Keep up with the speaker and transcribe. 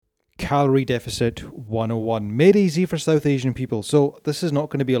Calorie Deficit 101, made easy for South Asian people. So this is not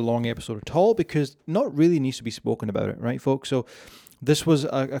going to be a long episode at all because not really needs to be spoken about it, right, folks? So this was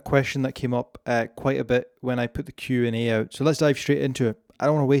a question that came up quite a bit when I put the Q&A out. So let's dive straight into it. I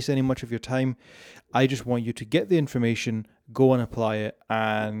don't want to waste any much of your time. I just want you to get the information, go and apply it,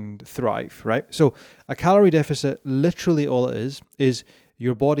 and thrive, right? So a calorie deficit, literally all it is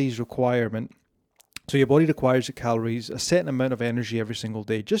your body's requirement. So your body requires calories, a certain amount of energy every single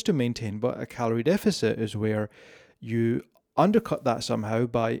day just to maintain. But a calorie deficit is where you undercut that somehow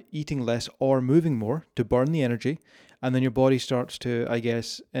by eating less or moving more to burn the energy. And then your body starts to, I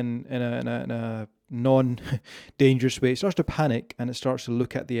guess, in a non-dangerous way, it starts to panic and it starts to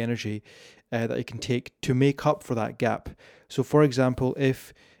look at the energy that it can take to make up for that gap. So for example,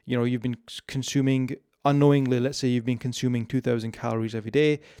 if you've been consuming unknowingly, let's say you've been consuming 2,000 calories every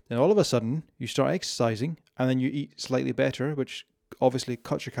day, then all of a sudden you start exercising and then you eat slightly better, which obviously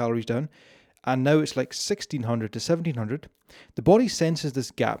cuts your calories down. And now it's like 1,600 to 1,700. The body senses this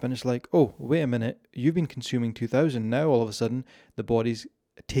gap and it's like, oh, wait a minute, you've been consuming 2,000. Now all of a sudden the body's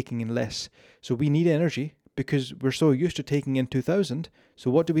taking in less. So we need energy because we're so used to taking in 2,000. So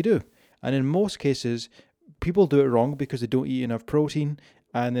what do? And in most cases, people do it wrong because they don't eat enough protein,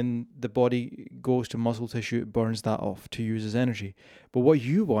 and then the body goes to muscle tissue, burns that off to use as energy. But what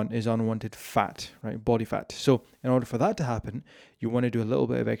you want is unwanted fat, right? Body fat. So in order for that to happen, you want to do a little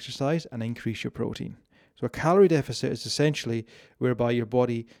bit of exercise and increase your protein. So a calorie deficit is essentially whereby your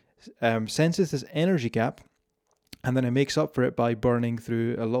body senses this energy gap, and then it makes up for it by burning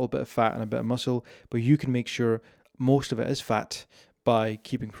through a little bit of fat and a bit of muscle, but you can make sure most of it is fat by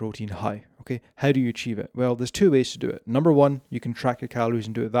keeping protein high. Okay, how do you achieve it? Well, there's two ways to do it. Number one, you can track your calories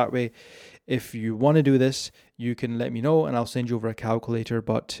and do it that way. If you want to do this, you can let me know and I'll send you over a calculator,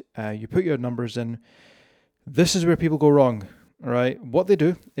 but you put your numbers in. This is where people go wrong, all right? What they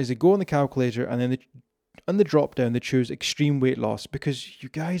do is they go on the calculator and then on the drop down, they choose extreme weight loss because you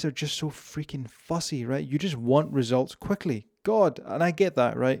guys are just so freaking fussy, right? You just want results quickly. God, and I get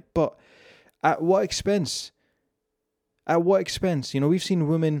that, right? But at what expense? At what expense? We've seen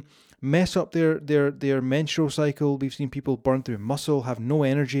women mess up their menstrual cycle. We've seen people burn through muscle, have no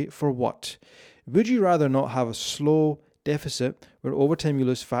energy. For what? Would you rather not have a slow deficit where over time you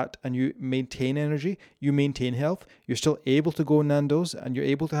lose fat and you maintain energy, you maintain health, you're still able to go Nando's and you're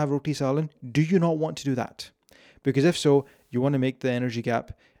able to have roti salad? Do you not want to do that? Because if so, you want to make the energy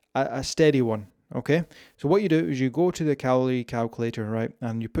gap a steady one. Okay, so what you do is you go to the calorie calculator, right,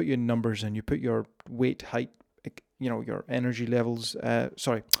 and you put your numbers and you put your weight, height, your energy levels,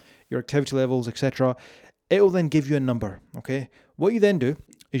 your activity levels, etc. It will then give you a number, okay? What you then do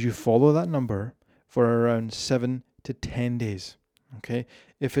is you follow that number for around 7 to 10 days, okay?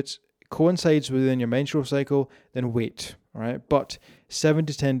 If it coincides within your menstrual cycle, then wait, all right? But 7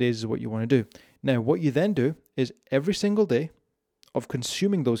 to 10 days is what you want to do. Now, what you then do is every single day of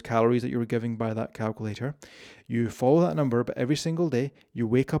consuming those calories that you were giving by that calculator, you follow that number, but every single day, you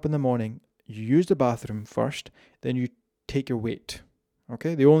wake up in the morning, you use the bathroom first, then you take your weight.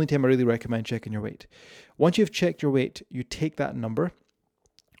 Okay, the only time I really recommend checking your weight. Once you've checked your weight, you take that number,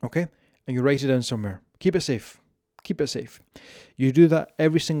 okay, and you write it down somewhere. Keep it safe. Keep it safe. You do that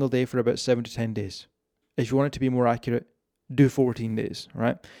every single day for about 7 to 10 days. If you want it to be more accurate, do 14 days,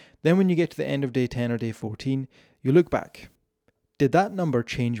 right? Then when you get to the end of day 10 or day 14, you look back. Did that number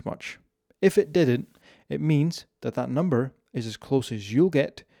change much? If it didn't, it means that that number is as close as you'll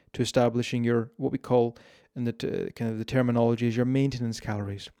get to establishing your, what we call in the kind of the terminology is your maintenance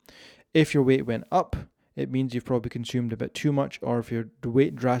calories. If your weight went up, it means you've probably consumed a bit too much, or if the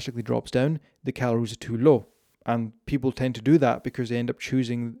weight drastically drops down, the calories are too low. And people tend to do that because they end up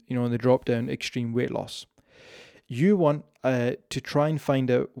choosing, in the drop down, extreme weight loss. You want to try and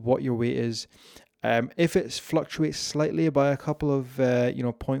find out what your weight is. If it fluctuates slightly by a couple of,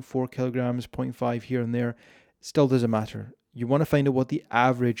 0.4 kilograms, 0.5 here and there, still doesn't matter. You want to find out what the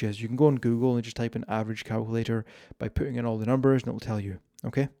average is. You can go on Google and just type in average calculator by putting in all the numbers and it will tell you,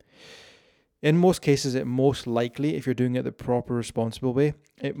 okay? In most cases, it most likely, if you're doing it the proper, responsible way,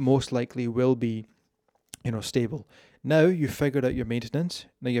 it most likely will be, stable. Now you've figured out your maintenance.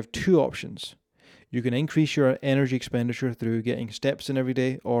 Now you have two options. You can increase your energy expenditure through getting steps in every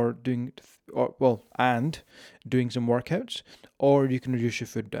day and doing some workouts, or you can reduce your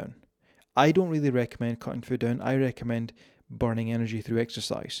food down. I don't really recommend cutting food down. I recommend burning energy through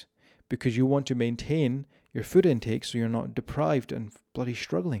exercise because you want to maintain your food intake so you're not deprived and bloody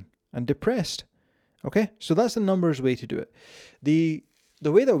struggling and depressed. Okay, so that's the numbers way to do it.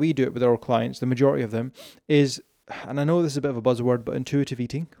 The way that we do it with our clients, the majority of them, is, and I know this is a bit of a buzzword, but intuitive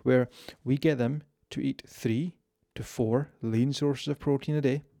eating, where we get them to eat 3 to 4 lean sources of protein a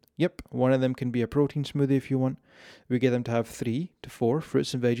day. Yep, one of them can be a protein smoothie if you want. We get them to have 3 to 4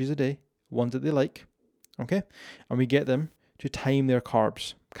 fruits and veggies a day, ones that they like, okay? And we get them to time their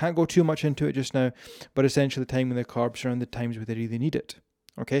carbs. Can't go too much into it just now, but essentially timing their carbs around the times where they really need it,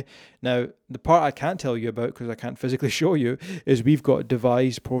 okay? Now, the part I can't tell you about because I can't physically show you is we've got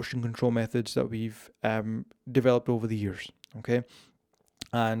devised portion control methods that we've developed over the years, okay?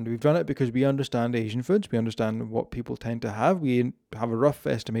 And we've done it because we understand Asian foods. We understand what people tend to have. We have a rough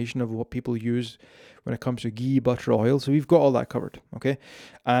estimation of what people use when it comes to ghee, butter, oil. So we've got all that covered, okay?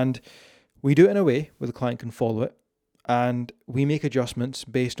 And we do it in a way where the client can follow it. And we make adjustments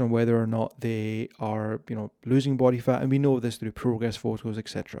based on whether or not they are, losing body fat. And we know this through progress photos,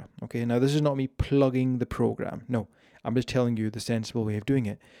 etc. Okay, now this is not me plugging the program. No, I'm just telling you the sensible way of doing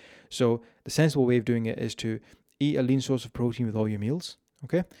it. So the sensible way of doing it is to eat a lean source of protein with all your meals.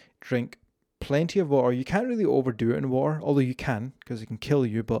 Okay, drink plenty of water. You can't really overdo it in water, although you can because it can kill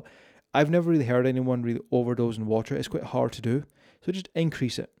you. But I've never really heard anyone really overdose in water. It's quite hard to do. So just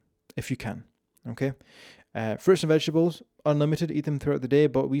increase it if you can. Okay, fruits and vegetables, unlimited. Eat them throughout the day,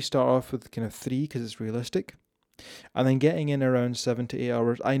 but we start off with kind of 3 because it's realistic. And then getting in around 7 to 8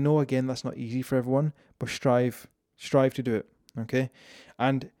 hours. I know, again, that's not easy for everyone, but strive to do it. Okay,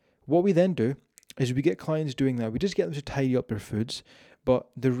 and what we then do is we get clients doing that. We just get them to tidy up their foods. But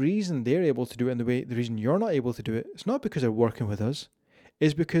the reason they're able to do it and the reason you're not able to do it, it's not because they're working with us,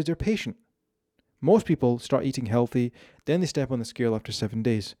 it's because they're patient. Most people start eating healthy, then they step on the scale after 7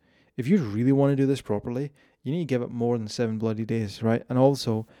 days. If you really want to do this properly, you need to give it more than 7 bloody days, right? And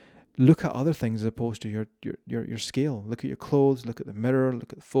also, look at other things as opposed to your scale. Look at your clothes, look at the mirror,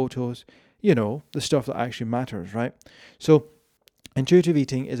 look at the photos, the stuff that actually matters, right? So, intuitive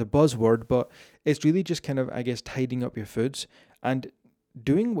eating is a buzzword, but it's really just kind of, I guess, tidying up your foods and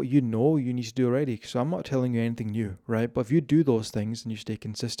doing what you know you need to do already. So I'm not telling you anything new, right? But if you do those things and you stay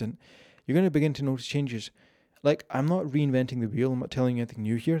consistent, you're going to begin to notice changes. Like, I'm not reinventing the wheel. I'm not telling you anything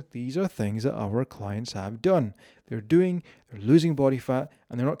new here. These are things that our clients have done. They're losing body fat,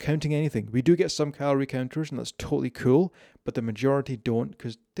 and they're not counting anything. We do get some calorie counters, and that's totally cool, but the majority don't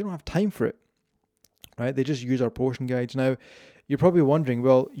because they don't have time for it, right? They just use our portion guides. Now, you're probably wondering,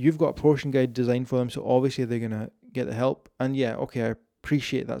 well, you've got a portion guide designed for them, so obviously they're going to get the help. And yeah, okay, I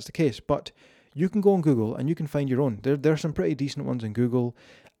appreciate that's the case, but you can go on Google and you can find your own. There are some pretty decent ones on Google,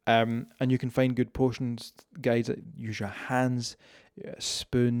 and you can find good portions guides that use your hands,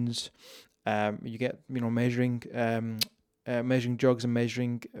 spoons. You get measuring jugs and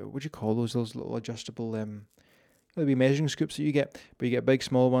measuring what do you call those little adjustable there'll be measuring scoops that you get, but you get big,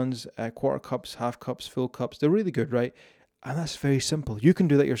 small ones, quarter cups, half cups, full cups. They're really good, right? And that's very simple. You can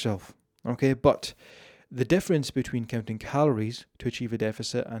do that yourself, okay? But the difference between counting calories to achieve a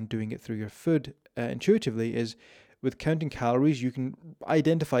deficit and doing it through your food intuitively is with counting calories, you can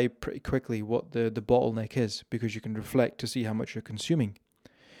identify pretty quickly what the bottleneck is because you can reflect to see how much you're consuming.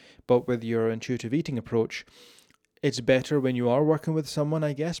 But with your intuitive eating approach, it's better when you are working with someone,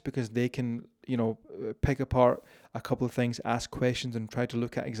 I guess, because they can, pick apart a couple of things, ask questions and try to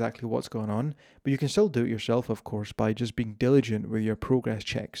look at exactly what's going on. But you can still do it yourself, of course, by just being diligent with your progress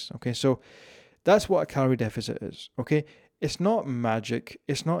checks. Okay, so that's what a calorie deficit is. Okay, it's not magic.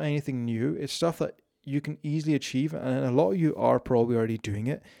 It's not anything new. It's stuff that you can easily achieve. And a lot of you are probably already doing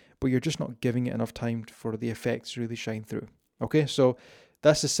it, but you're just not giving it enough time for the effects to really shine through. Okay, so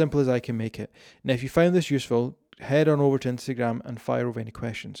that's as simple as I can make it. Now, if you found this useful, head on over to Instagram and fire over any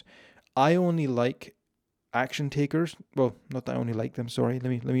questions. I only like action takers. Well, not that I only like them. Sorry. Let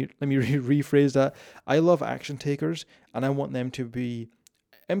me rephrase that. I love action takers, and I want them to be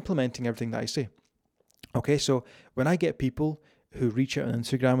implementing everything that I say. Okay, so when I get people who reach out on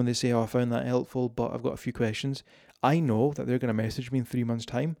Instagram and they say, "Oh, I found that helpful, but I've got a few questions," I know that they're going to message me in 3 months'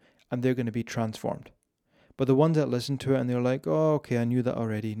 time, and they're going to be transformed. But the ones that listen to it and they're like, "Oh, okay, I knew that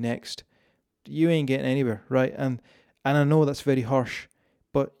already. Next." You ain't getting anywhere, right? And I know that's very harsh,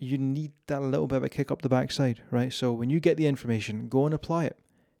 but you need that little bit of a kick up the backside, right? So when you get the information, go and apply it.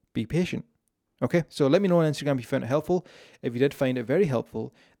 Be patient. Okay, so let me know on Instagram if you found it helpful. If you did find it very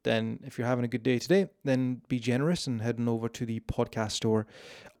helpful, then if you're having a good day today, then be generous and head on over to the podcast store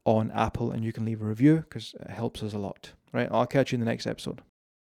on Apple and you can leave a review because it helps us a lot, right? I'll catch you in the next episode.